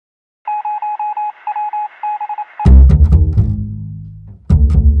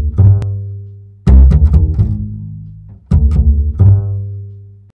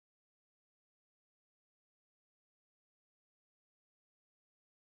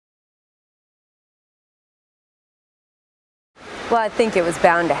Well, I think it was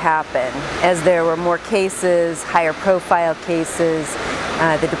bound to happen. As there were more cases, higher profile cases,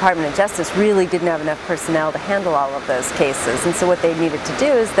 the Department of Justice really didn't have enough personnel to handle all of those cases. And so what they needed to do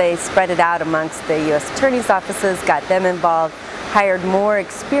is they spread it out amongst the U.S. Attorney's offices, got them involved, hired more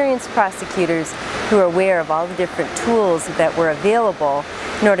experienced prosecutors who are aware of all the different tools that were available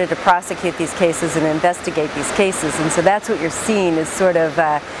in order to prosecute these cases and investigate these cases. And so that's what you're seeing is sort of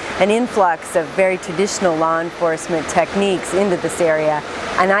an influx of very traditional law enforcement techniques into this area.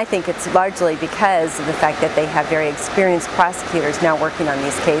 And I think it's largely because of the fact that they have very experienced prosecutors now working on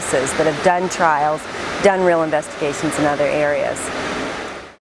these cases that have done trials, done real investigations in other areas.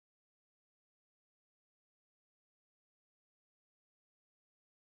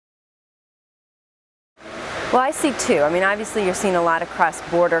 Well, I see two. I mean, obviously you're seeing a lot of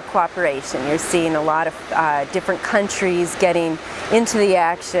cross-border cooperation. You're seeing a lot of different countries getting into the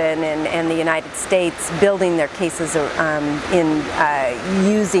action and the United States building their cases in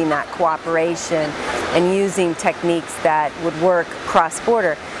using that cooperation and using techniques that would work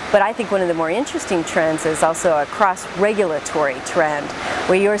cross-border. But I think one of the more interesting trends is also a cross-regulatory trend,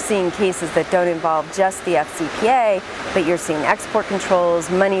 where you're seeing cases that don't involve just the FCPA, but you're seeing export controls,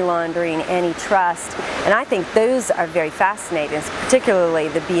 money laundering, antitrust, and I think those are very fascinating, particularly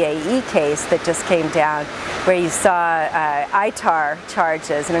the BAE case that just came down, where you saw ITAR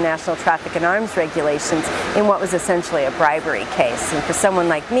charges, International Traffic in Arms Regulations, in what was essentially a bribery case. And for someone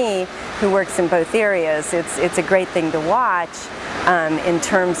like me, who works in both areas, it's a great thing to watch in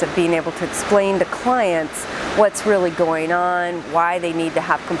terms of being able to explain to clients what's really going on, why they need to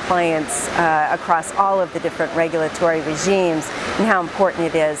have compliance across all of the different regulatory regimes, and how important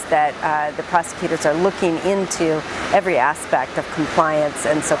it is that the prosecutors are looking into every aspect of compliance,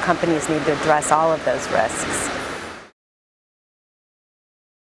 and so companies need to address all of those risks.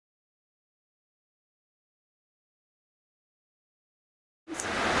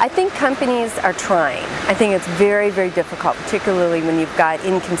 I think companies are trying. I think it's very, very difficult, particularly when you've got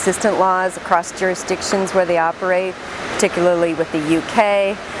inconsistent laws across jurisdictions where they operate, particularly with the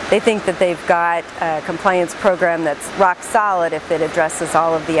UK. They think that they've got a compliance program that's rock solid if it addresses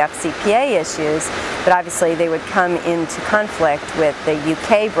all of the FCPA issues, but obviously they would come into conflict with the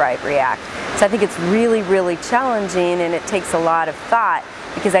UK Bribery Act. So I think it's really, really challenging, and it takes a lot of thought,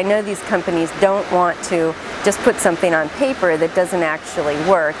 because I know these companies don't want to just put something on paper that doesn't actually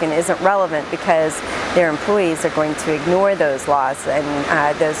work and isn't relevant, because their employees are going to ignore those laws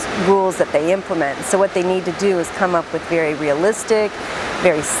and those rules that they implement. So what they need to do is come up with very realistic,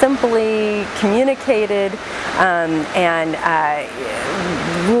 very simply communicated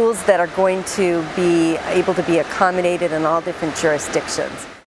rules that are going to be able to be accommodated in all different jurisdictions.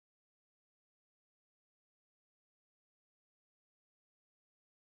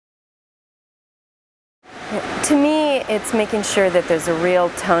 To me, it's making sure that there's a real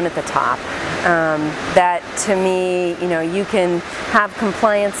tone at the top. That, to me, you can have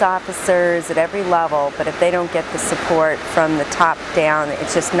compliance officers at every level, but if they don't get the support from the top down,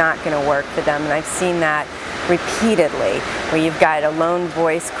 it's just not going to work for them. And I've seen that repeatedly, where you've got a lone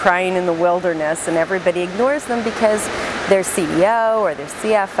voice crying in the wilderness and everybody ignores them because their CEO or their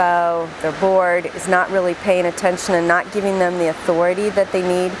CFO, their board, is not really paying attention and not giving them the authority that they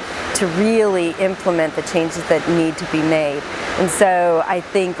need to really implement the changes that need to be made. And so I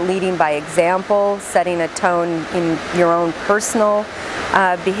think leading by example, setting a tone in your own personal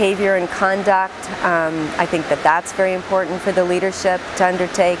behavior and conduct, I think that that's very important for the leadership to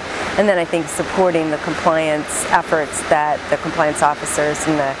undertake. And then I think supporting the compliance efforts that the compliance officers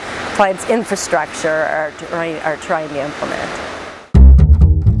and the compliance infrastructure are trying to implement.